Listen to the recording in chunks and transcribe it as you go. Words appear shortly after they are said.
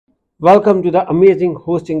Welcome to the amazing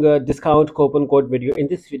hosting a discount coupon code video. In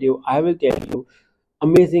this video, I will tell you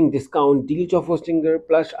amazing discount deals of Hostinger.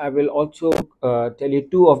 Plus, I will also tell you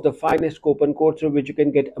two of the finest coupon codes through which you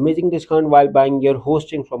can get amazing discount while buying your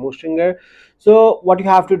hosting from Hostinger. So, what you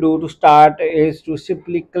have to do to start is to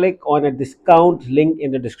simply click on a discount link in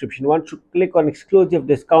the description. Once you click on exclusive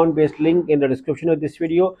discount based link in the description of this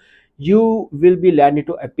video, you will be landed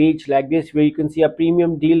to a page like this where you can see a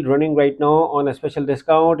premium deal running right now on a special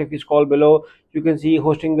discount. If you scroll below, you can see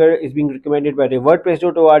Hostinger is being recommended by the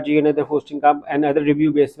WordPress.org and other hosting and other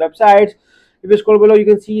review based websites. If you scroll below, you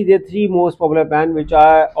can see the three most popular plans, which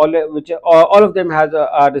are all of them has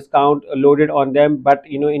a discount loaded on them. But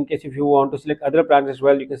in case if you want to select other plans as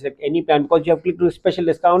well, you can select any plan because you have clicked to special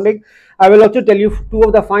discounting. I will also tell you two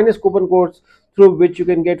of the finest coupon codes through which you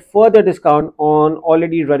can get further discount on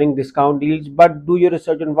already running discount deals. But do your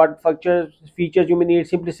research on what features you may need.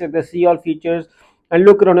 Simply select the see all features and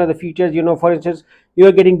look around at the features. For instance, you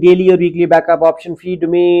are getting daily or weekly backup option, free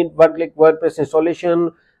domain, one-click WordPress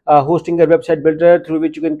installation, hosting a website builder through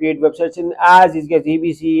which you can create websites in as easy as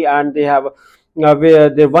ABC, and they have where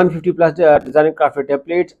the 150 plus design and crafted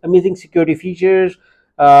templates, amazing security features.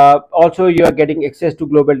 Also, you are getting access to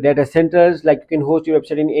global data centers, like you can host your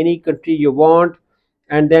website in any country you want.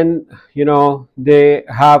 And then they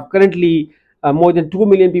have currently more than 2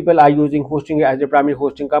 million people are using hosting as their primary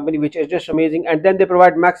hosting company, which is just amazing. And then they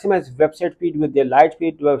provide maximized website speed with their light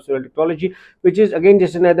speed website technology, which is again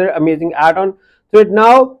just another amazing add-on. So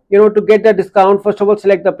now, to get the discount, first of all,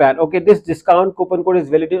 select the plan. Okay, this discount coupon code is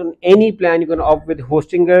valid on any plan. You can opt with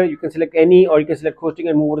Hostinger. You can select any, or you can select hosting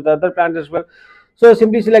and move to the other plans as well. So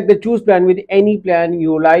simply select the choose plan with any plan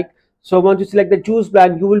you like. So once you select the choose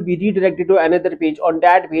plan, you will be redirected to another page. On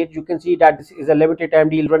that page, you can see that this is a limited time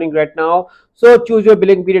deal running right now. So choose your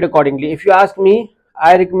billing period accordingly. If you ask me,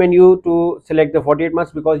 I recommend you to select the 48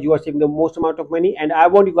 months because you are saving the most amount of money, and I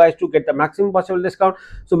want you guys to get the maximum possible discount.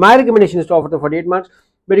 So my recommendation is to offer the 48 months,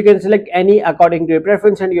 but you can select any according to your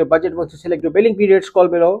preference and your budget. Once you select your billing period, scroll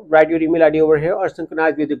below, write your email ID over here or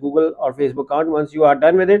synchronize with the Google or Facebook account. Once you are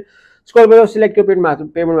done with it, scroll below, select your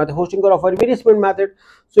payment method. Hosting or offer various payment method,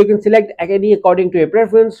 so you can select any according to your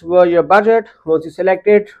preference where your budget. Once you select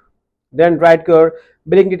it, then write your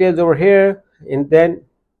billing details over here, and then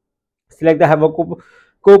select the have a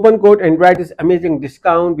coupon code and write this amazing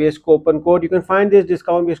discount based coupon code. You can find this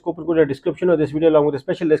discount based coupon code in the description of this video along with a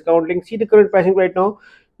special discount link. See the current pricing right now,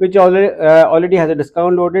 which already has a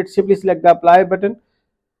discount loaded. Simply select the apply button,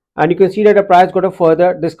 and you can see that the price got a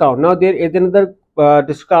further discount. Now there is another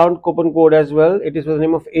discount coupon code as well. It is with the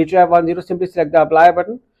name of HI10. Simply select the apply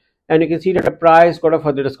button, and you can see that the price got a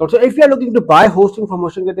further discount. So if you are looking to buy hosting from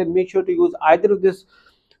Hostinger, then make sure to use either of this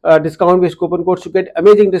discount based coupon codes to get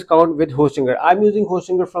amazing discount with Hostinger. I'm using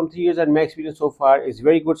Hostinger from 3 years and my experience so far is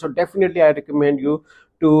very good. So definitely I recommend you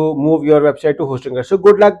to move your website to Hostinger. So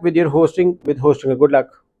good luck with your hosting with Hostinger. Good luck.